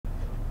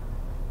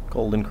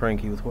Cold and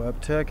cranky with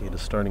Wabtec. It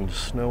is starting to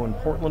snow in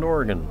Portland,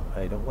 Oregon.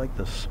 I don't like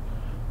this.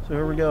 So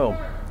here we go.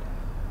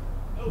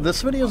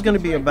 This video is going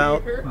to be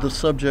about the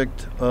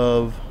subject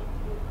of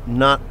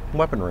not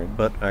weaponry,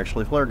 but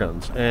actually flare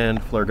guns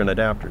and flare gun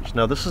adapters.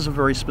 Now this is a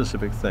very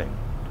specific thing.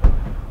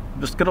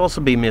 This could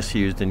also be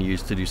misused and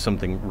used to do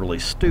something really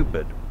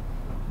stupid.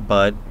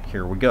 But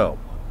here we go.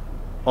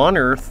 On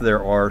Earth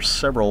there are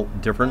several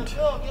different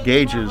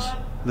gauges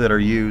that are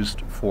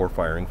used for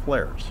firing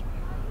flares.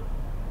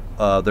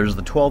 There's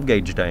the 12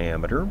 gauge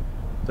diameter,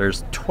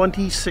 there's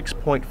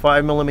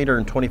 26.5 millimeter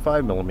and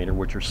 25 millimeter,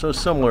 which are so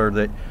similar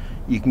that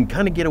you can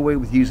kind of get away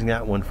with using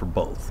that one for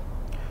both.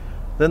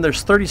 Then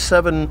there's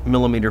 37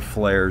 millimeter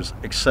flares,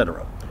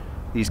 etc.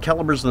 These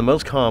calibers are the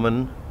most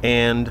common,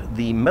 and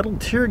the metal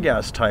tear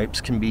gas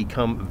types can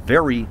become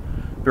very,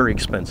 very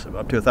expensive,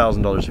 up to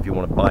 $1,000 if you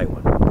want to buy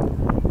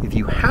one. If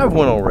you have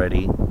one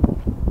already,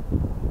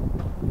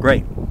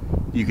 great.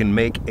 You can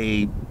make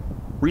a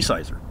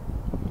resizer.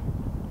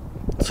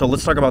 So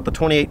let's talk about the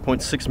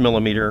 28.6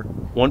 millimeter,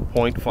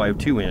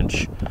 1.52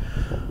 inch,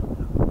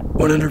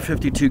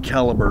 152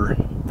 caliber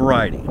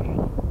variety.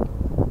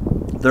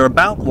 They're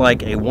about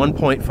like a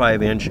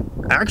 1.5 inch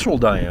actual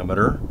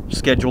diameter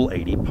Schedule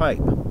 80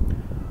 pipe,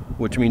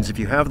 which means if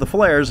you have the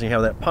flares and you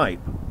have that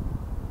pipe,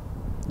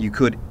 you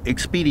could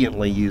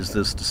expediently use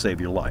this to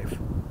save your life.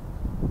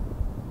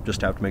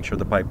 Just have to make sure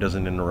the pipe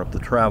doesn't interrupt the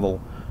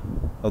travel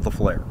of the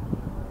flare.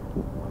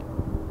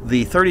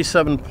 The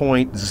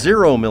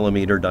 37.0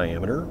 millimeter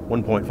diameter,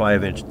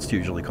 1.5 inch it's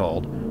usually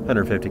called,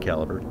 150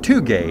 caliber,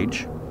 2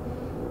 gauge,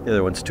 the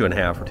other one's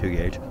 2.5 or 2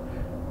 gauge,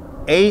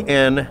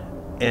 AN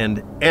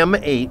and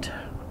M8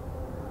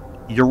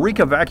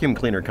 Eureka Vacuum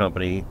Cleaner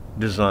Company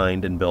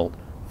designed and built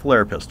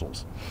flare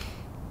pistols.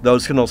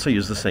 Those can also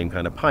use the same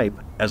kind of pipe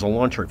as a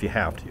launcher if you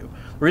have to.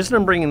 The reason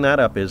I'm bringing that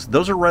up is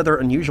those are rather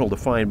unusual to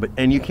find,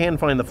 and you can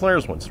find the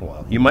flares once in a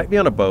while. You might be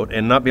on a boat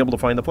and not be able to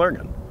find the flare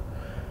gun.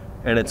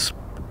 And it's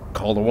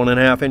called a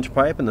 1.5 inch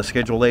pipe, and the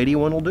Schedule 80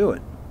 one will do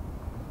it.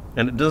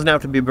 And it doesn't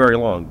have to be very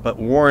long, but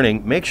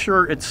warning, make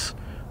sure it's,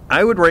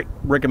 I would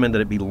recommend that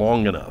it be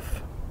long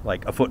enough,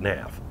 like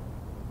 1.5 feet.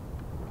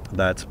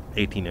 That's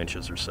 18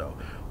 inches or so,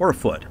 or a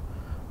foot,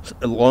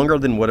 longer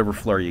than whatever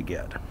flare you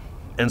get.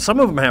 And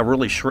some of them have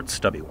really short,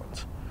 stubby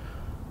ones.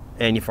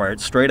 And you fire it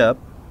straight up,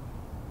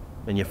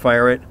 and you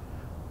fire it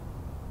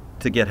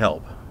to get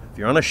help. If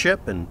you're on a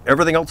ship and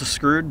everything else is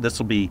screwed, this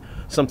will be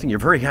something you're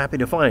very happy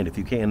to find if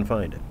you can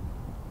find it.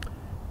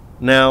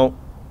 Now,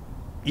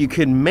 you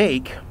can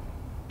make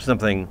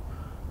something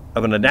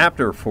of an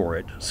adapter for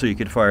it so you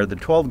could fire the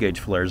 12 gauge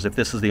flares if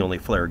this is the only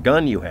flare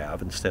gun you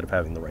have. Instead of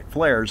having the right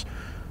flares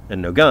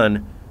and no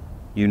gun,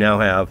 you now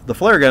have the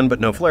flare gun but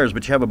no flares,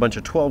 but you have a bunch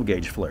of 12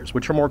 gauge flares,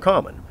 which are more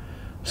common.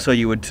 So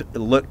you would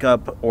look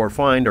up or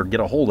find or get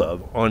a hold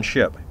of on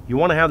ship. You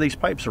want to have these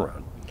pipes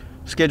around.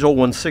 Schedule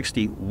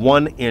 160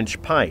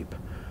 1-inch pipe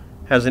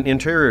has an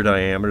interior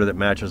diameter that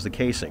matches the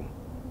casing,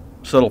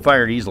 so it'll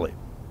fire easily.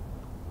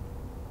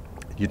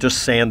 You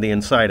just sand the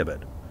inside of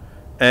it.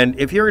 And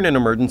if you're in an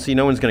emergency,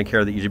 no one's going to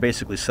care that you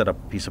basically set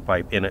up a piece of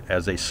pipe in it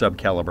as a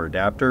sub-caliber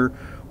adapter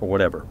or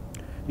whatever.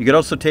 You could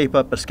also tape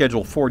up a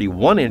Schedule 40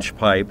 1-inch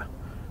pipe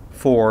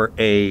for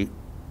a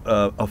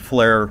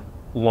flare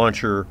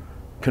launcher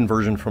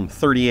conversion from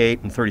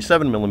 38 and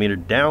 37 millimeter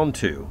down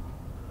to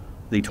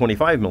the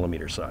 25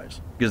 millimeter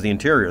size, because the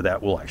interior of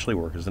that will actually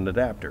work as an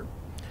adapter.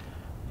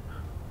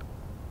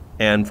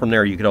 And from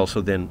there you could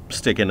also then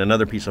stick in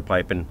another piece of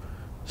pipe and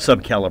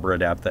sub-caliber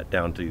adapt that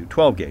down to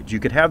 12 gauge. You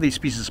could have these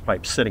pieces of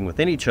pipe sitting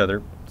within each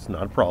other. It's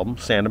not a problem.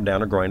 Sand them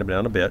down or grind them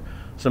down a bit.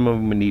 Some of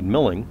them would need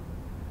milling.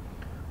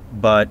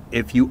 But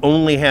if you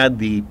only had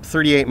the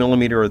 38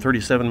 millimeter or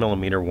 37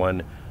 millimeter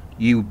one,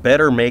 you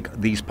better make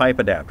these pipe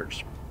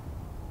adapters.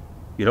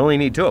 You'd only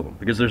need 2 of them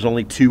because there's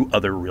only 2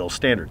 other real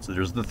standards.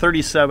 There's the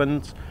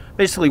 37s,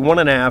 basically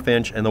 1.5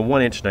 inch, and the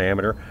 1 inch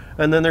diameter,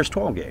 and then there's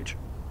 12 gauge.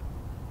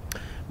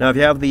 Now if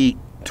you have the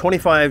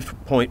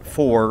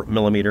 25.4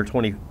 millimeter,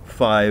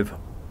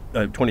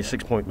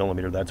 26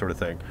 millimeter, that sort of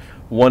thing,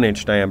 1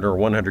 inch diameter or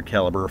 100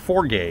 caliber, or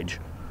 4 gauge,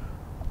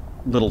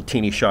 little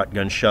teeny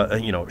shotgun,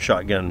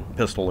 shotgun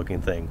pistol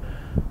looking thing,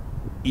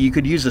 you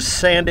could use a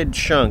sanded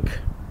chunk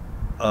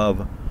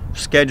of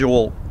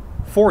Schedule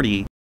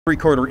 40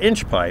 3/4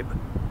 inch pipe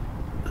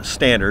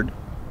standard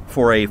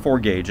for a 4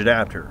 gauge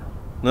adapter.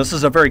 And this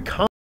is a very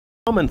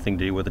common thing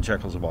to do with the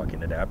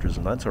Czechoslovakian adapters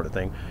and that sort of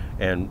thing,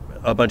 and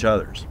a bunch of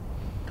others.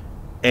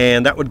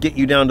 And that would get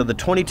you down to the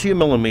 22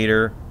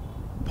 millimeter,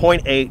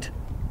 0.8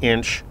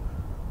 inch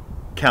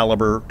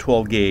caliber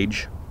 12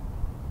 gauge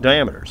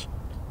diameters.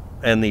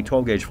 And the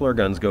 12 gauge flare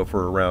guns go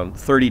for around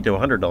 $30 to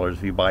 $100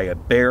 if you buy a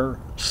Bear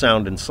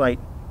Sound and Sight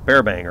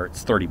Bear Banger.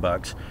 It's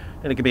 $30,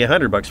 and it could be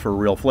 $100 for a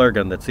real flare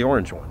gun that's the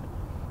orange one.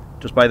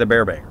 Just buy the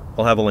Bear Banger.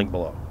 I'll have a link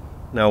below.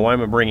 Now, why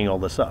am I bringing all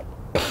this up?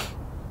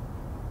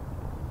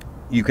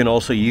 You can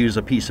also use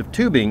a piece of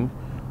tubing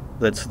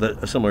that's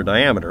a similar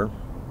diameter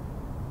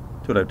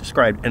to what I've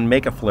described and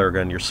make a flare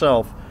gun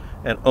yourself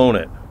and own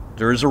it.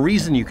 There is a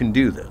reason you can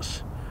do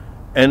this.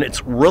 And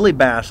it's really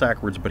bass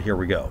backwards, but here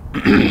we go.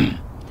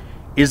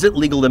 is it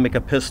legal to make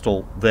a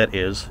pistol that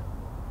is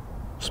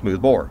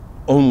smooth bore?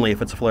 Only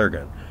if it's a flare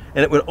gun.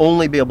 And it would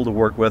only be able to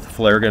work with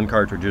flare gun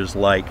cartridges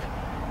like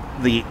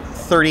the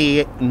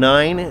 38,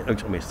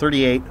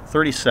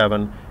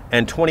 37,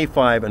 and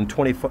 25 and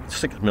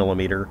 26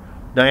 millimeter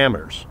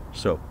diameters.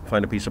 So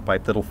find a piece of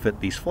pipe that'll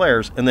fit these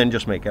flares and then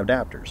just make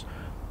adapters.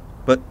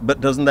 But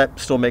doesn't that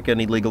still make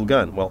an illegal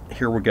gun? Well,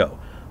 here we go.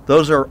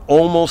 Those are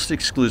almost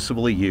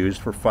exclusively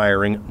used for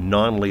firing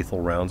non-lethal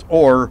rounds,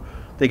 or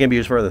they can be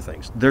used for other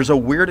things. There's a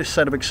weird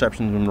set of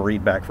exceptions when we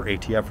read back for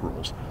ATF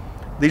rules.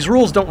 These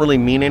rules don't really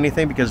mean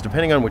anything because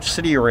depending on which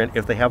city you're in,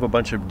 if they have a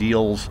bunch of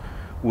deals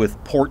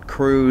with port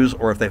crews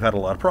or if they've had a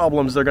lot of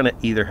problems, they're going to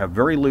either have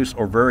very loose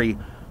or very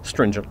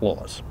stringent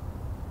laws.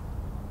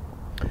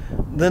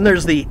 Then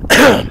there's the,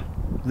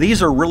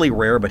 these are really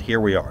rare, but here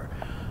we are.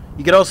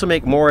 You could also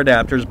make more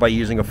adapters by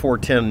using a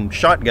 410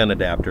 shotgun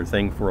adapter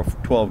thing for a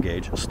 12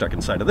 gauge stuck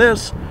inside of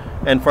this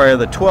and fire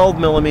the 12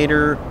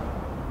 millimeter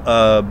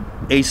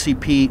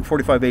ACP,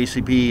 45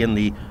 ACP and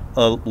the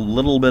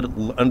little bit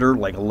under,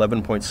 like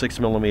 11.6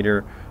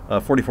 millimeter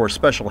 44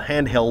 special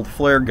handheld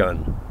flare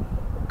gun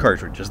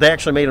cartridges. They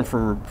actually made them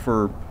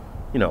for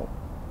you know,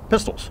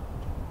 pistols.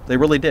 They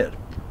really did.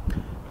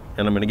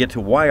 And I'm going to get to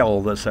why all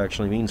of this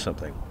actually means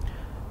something.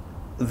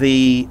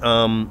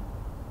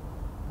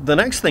 The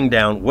next thing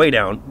down, way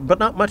down, but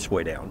not much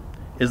way down,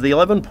 is the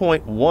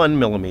 11.1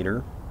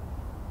 millimeter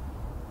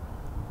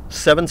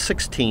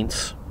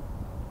 7/16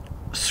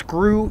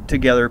 screw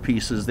together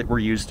pieces that were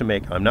used to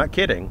make, I'm not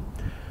kidding,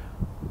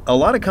 a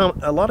lot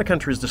of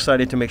countries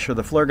decided to make sure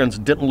the flare guns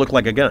didn't look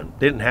like a gun.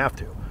 They didn't have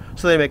to.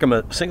 So they make them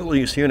a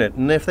single-use unit.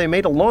 And if they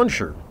made a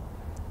launcher,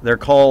 they're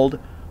called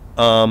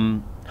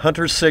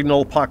Hunter's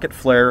Signal Pocket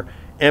Flare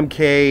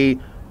MK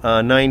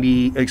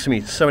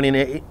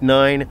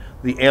 79,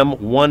 the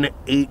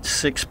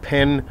M186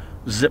 pen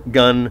zip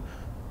gun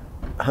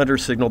Hunter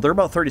Signal. They're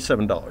about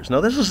 $37.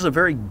 Now this is a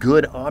very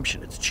good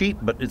option. It's cheap,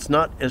 but it's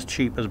not as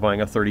cheap as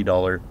buying a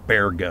 $30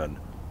 bear gun,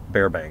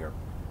 bear banger.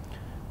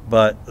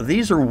 But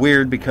these are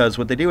weird because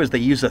what they do is they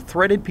use a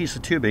threaded piece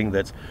of tubing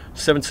that's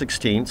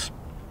 7/16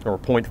 or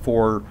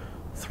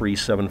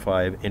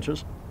 0.4375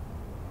 inches,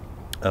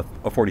 a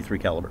 43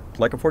 caliber,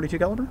 like a 42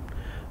 caliber,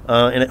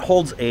 and it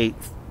holds a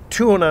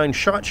 209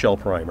 shot shell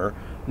primer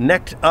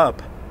necked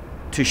up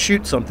to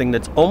shoot something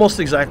that's almost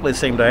exactly the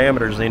same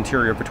diameter as the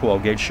interior of a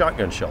 12 gauge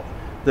shotgun shell.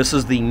 This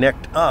is the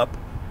necked up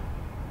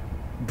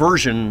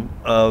version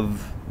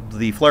of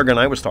the flare gun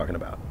I was talking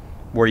about,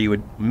 where you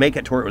would make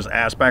it to where it was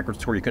ass backwards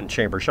to where you couldn't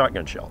chamber a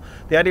shotgun shell.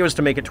 The idea was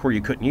to make it to where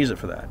you couldn't use it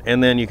for that.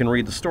 And then you can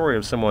read the story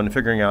of someone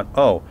figuring out,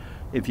 oh,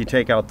 if you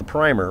take out the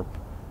primer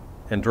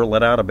and drill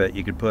it out a bit,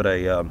 you could put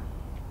a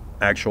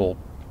actual,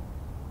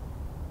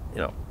 you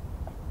know,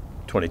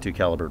 22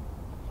 caliber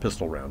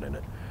pistol round in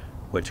it,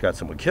 which got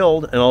someone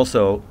killed. And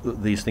also,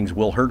 these things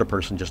will hurt a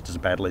person just as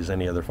badly as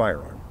any other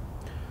firearm.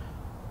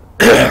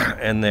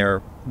 And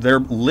they're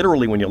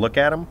literally, when you look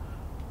at them,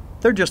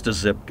 they're just a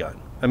zip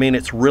gun. I mean,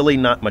 it's really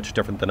not much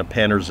different than a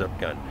pen or zip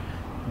gun.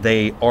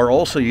 They are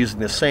also using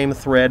the same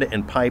thread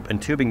and pipe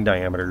and tubing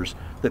diameters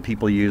that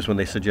people use when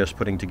they suggest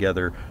putting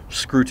together,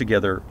 screw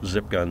together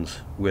zip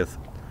guns with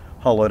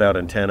hollowed out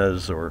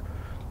antennas or,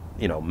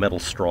 you know, metal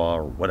straw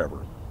or whatever,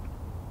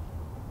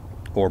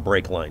 or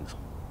brake lines.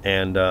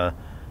 And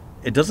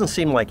it doesn't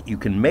seem like you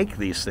can make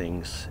these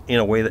things in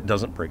a way that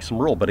doesn't break some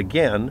rule. But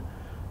again,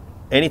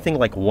 anything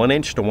like 1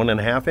 inch to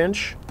 1.5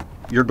 inch,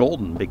 you're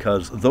golden,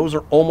 because those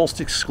are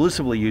almost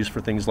exclusively used for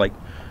things like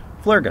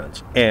flare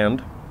guns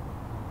and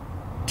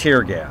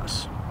tear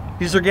gas.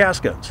 These are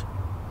gas guns.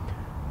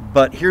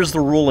 But here's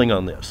the ruling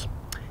on this.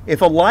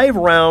 If a live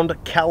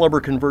round caliber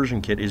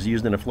conversion kit is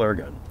used in a flare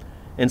gun,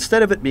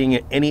 instead of it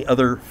being any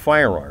other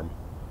firearm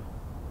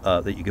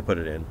that you could put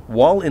it in,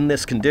 while in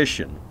this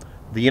condition,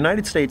 the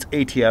United States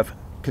ATF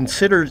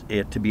considers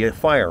it to be a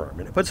firearm,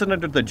 and it puts it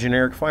under the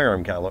generic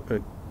firearm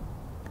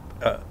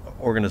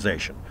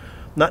organization.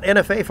 Not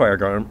NFA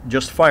firearm,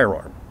 just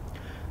firearm.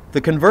 The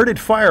converted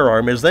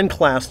firearm is then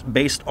classed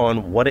based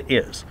on what it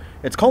is.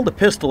 It's called a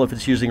pistol if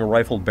it's using a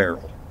rifled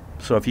barrel.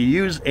 So if you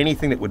use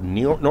anything that would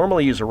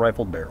normally use a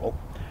rifled barrel,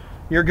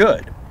 you're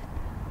good.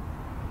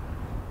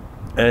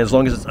 And as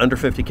long as it's under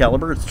 50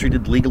 caliber, it's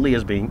treated legally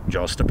as being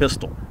just a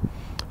pistol.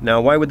 Now,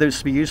 why would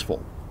this be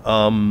useful?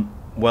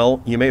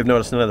 Well, you may have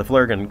noticed none of the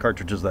flare gun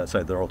cartridges that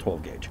side, they're all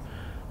 12 gauge.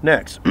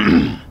 Next,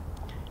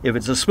 if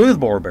it's a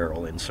smoothbore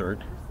barrel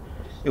insert,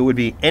 it would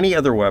be any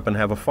other weapon,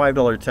 have a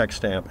 $5 tech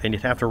stamp, and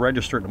you'd have to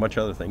register it and a bunch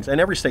of other things,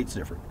 and every state's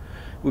different.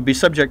 It would be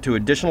subject to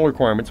additional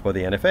requirements by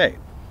the NFA. It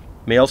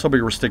may also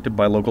be restricted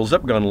by local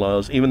zip gun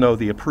laws, even though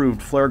the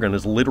approved flare gun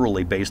is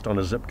literally based on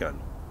a zip gun.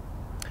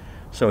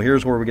 So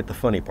here's where we get the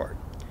funny part.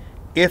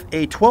 If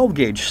a 12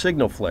 gauge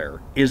signal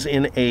flare is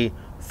in a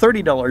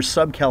 $30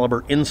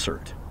 subcaliber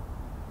insert,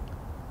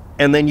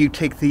 and then you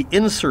take the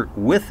insert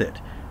with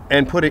it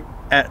and put it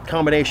at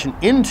combination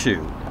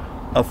into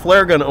a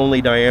flare gun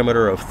only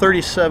diameter of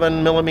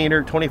 37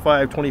 millimeter,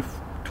 25, 20,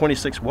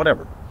 26,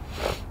 whatever,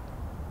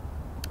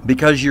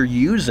 because you're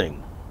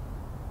using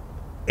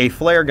a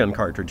flare gun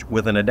cartridge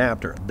with an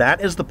adapter.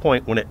 That is the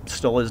point when it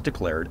still is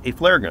declared a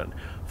flare gun.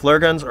 Flare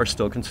guns are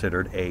still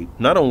considered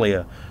not only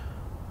a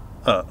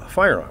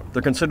firearm,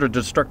 they're considered a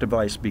destructive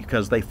device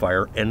because they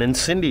fire an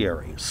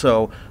incendiary.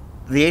 So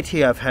the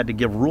ATF had to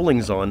give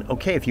rulings on,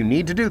 okay, if you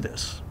need to do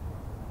this,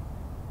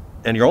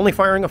 and you're only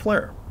firing a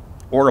flare,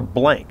 or a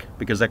blank,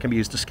 because that can be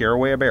used to scare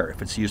away a bear,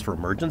 if it's used for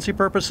emergency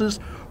purposes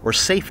or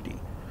safety.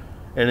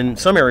 And in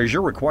some areas,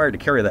 you're required to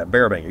carry that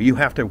bear banger. You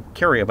have to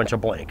carry a bunch of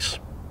blanks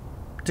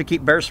to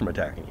keep bears from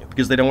attacking you,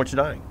 because they don't want you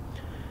dying.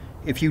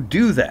 If you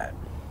do that,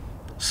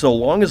 so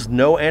long as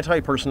no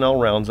anti-personnel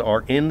rounds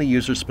are in the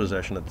user's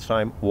possession at the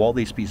time while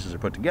these pieces are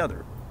put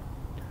together,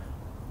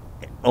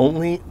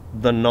 only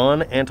the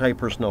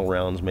non-anti-personnel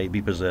rounds may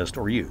be possessed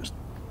or used.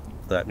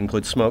 That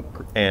includes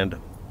smoke and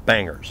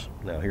bangers.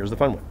 Now here's the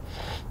fun one.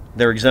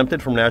 They're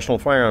exempted from National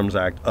Firearms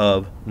Act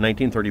of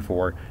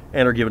 1934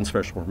 and are given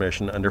special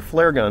permission under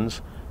flare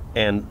guns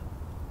and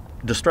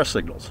distress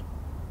signals.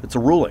 It's a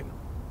ruling.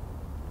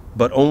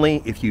 But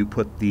only if you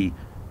put the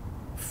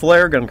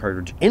flare gun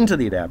cartridge into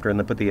the adapter and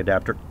then put the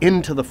adapter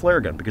into the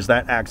flare gun, because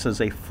that acts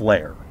as a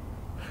flare.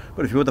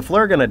 But if you put the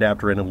flare gun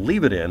adapter in and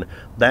leave it in,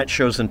 that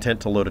shows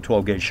intent to load a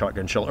 12-gauge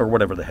shotgun shell or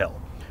whatever the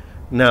hell.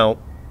 Now,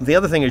 the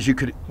other thing is you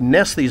could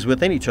nest these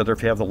within each other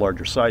if you have the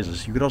larger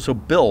sizes. You could also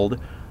build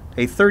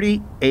a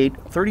 38,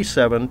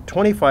 37,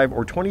 25,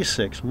 or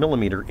 26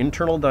 millimeter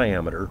internal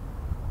diameter,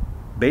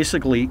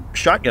 basically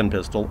shotgun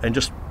pistol, and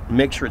just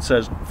make sure it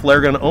says flare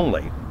gun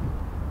only.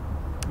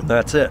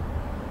 That's it.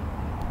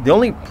 The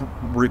only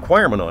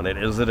requirement on it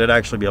is that it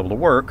actually be able to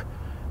work,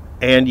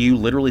 and you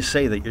literally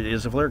say that it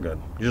is a flare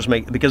gun. You just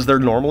make, because they're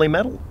normally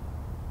metal.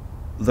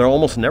 They're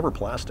almost never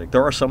plastic.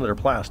 There are some that are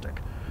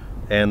plastic,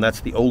 and that's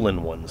the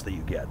Olin ones that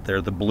you get.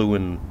 They're the blue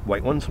and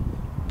white ones.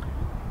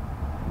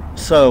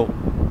 So,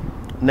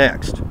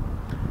 next.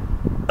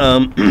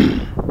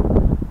 The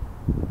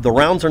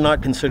rounds are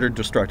not considered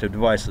destructive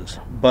devices,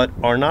 but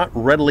are not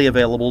readily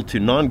available to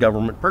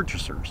non-government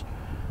purchasers.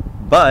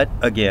 But,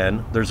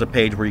 again, there's a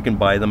page where you can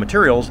buy the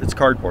materials. It's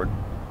cardboard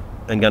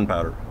and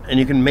gunpowder, and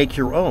you can make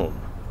your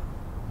own.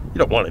 You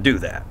don't want to do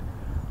that.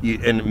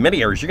 In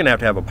many areas, you're going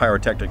to have a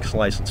pyrotechnics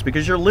license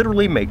because you're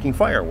literally making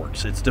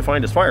fireworks. It's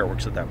defined as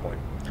fireworks at that point.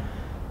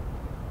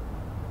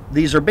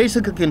 These are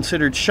basically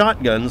considered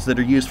shotguns that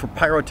are used for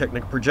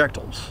pyrotechnic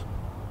projectiles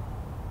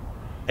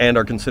and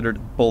are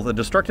considered both a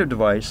destructive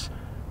device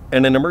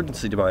and an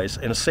emergency device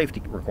and a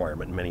safety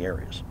requirement in many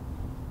areas.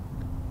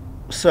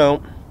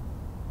 So,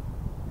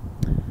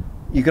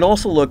 you can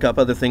also look up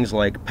other things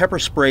like pepper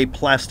spray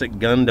plastic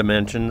gun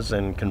dimensions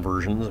and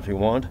conversions if you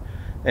want,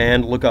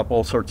 and look up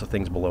all sorts of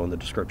things below in the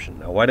description.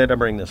 Now, why did I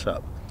bring this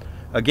up?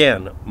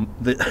 Again,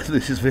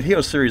 this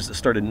video series that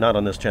started not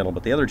on this channel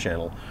but the other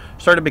channel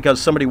started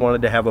because somebody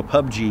wanted to have a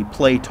PUBG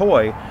play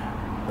toy,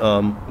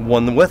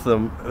 one with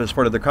them as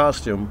part of their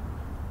costume,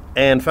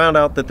 and found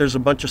out that there's a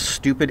bunch of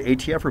stupid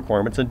ATF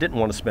requirements and didn't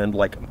want to spend,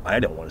 like I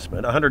don't want to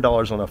spend,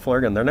 $100 on a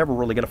flare gun. They're never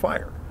really going to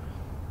fire.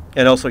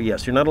 And also,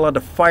 yes, you're not allowed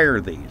to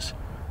fire these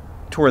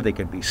to where they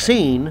can be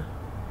seen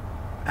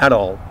at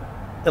all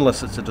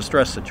unless it's a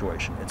distress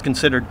situation. It's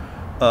considered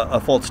a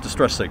false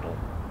distress signal,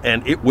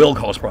 and it will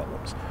cause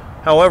problems.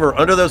 However,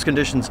 under those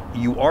conditions,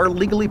 you are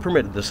legally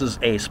permitted, this is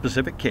a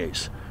specific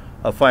case,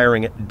 of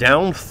firing it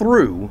down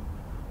through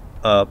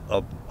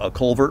a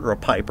culvert or a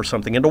pipe or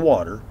something into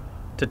water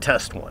to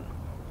test one,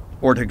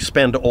 or to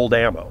expend old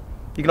ammo.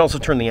 You can also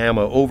turn the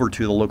ammo over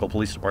to the local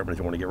police department if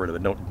you want to get rid of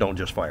it. Don't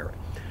just fire it.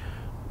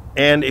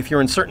 And if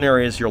you're in certain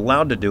areas, you're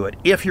allowed to do it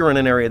if you're in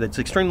an area that's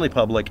extremely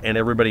public and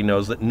everybody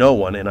knows that no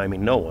one, and I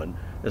mean no one,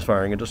 is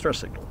firing a distress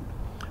signal.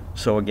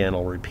 So again,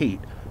 I'll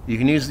repeat, you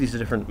can use these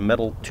different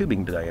metal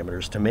tubing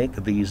diameters to make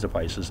these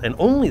devices, and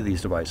only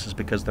these devices,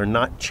 because they're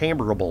not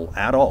chamberable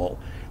at all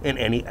in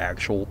any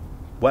actual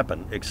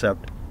weapon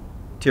except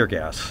tear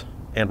gas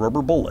and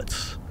rubber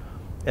bullets.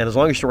 And as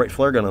long as you write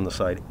flare gun on the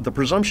side, the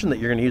presumption that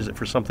you're going to use it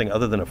for something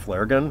other than a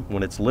flare gun,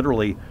 when it's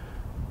literally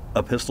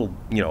a pistol,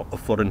 you know,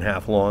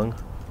 1.5 feet long,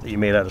 that you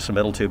made out of some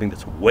metal tubing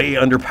that's way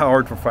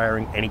underpowered for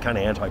firing any kind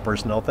of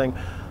anti-personnel thing,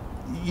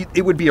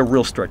 it would be a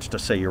real stretch to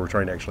say you were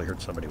trying to actually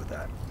hurt somebody with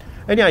that.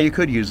 And yeah, you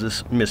could use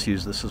this,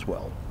 misuse this as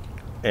well,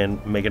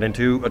 and make it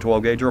into a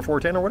 12 gauge or a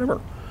 410 or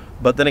whatever.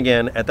 But then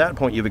again, at that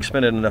point, you've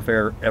expended enough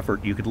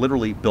effort, you could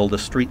literally build a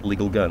street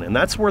legal gun. And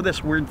that's where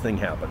this weird thing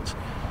happens.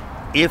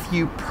 If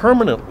you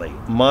permanently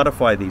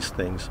modify these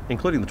things,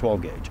 including the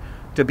 12 gauge,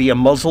 to be a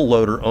muzzle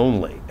loader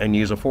only and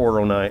use a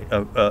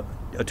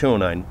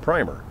 209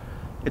 primer,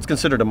 it's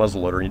considered a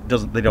muzzle loader, and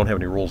they don't have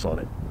any rules on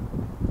it.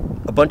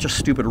 A bunch of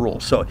stupid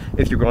rules. So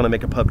if you're going to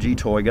make a PUBG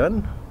toy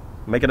gun,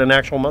 make it an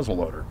actual muzzle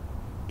loader,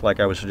 like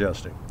I was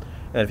suggesting.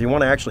 And if you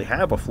want to actually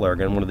have a flare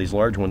gun, one of these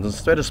large ones,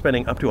 instead of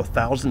spending up to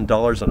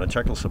 $1,000 on a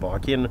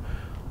Czechoslovakian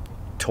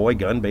toy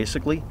gun,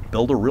 basically,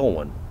 build a real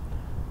one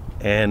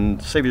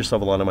and save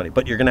yourself a lot of money.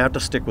 But you're going to have to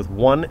stick with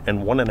 1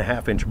 and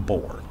 1.5 inch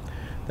bore.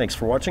 Thanks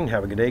for watching.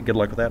 Have a good day. Good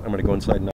luck with that. I'm going to go inside now.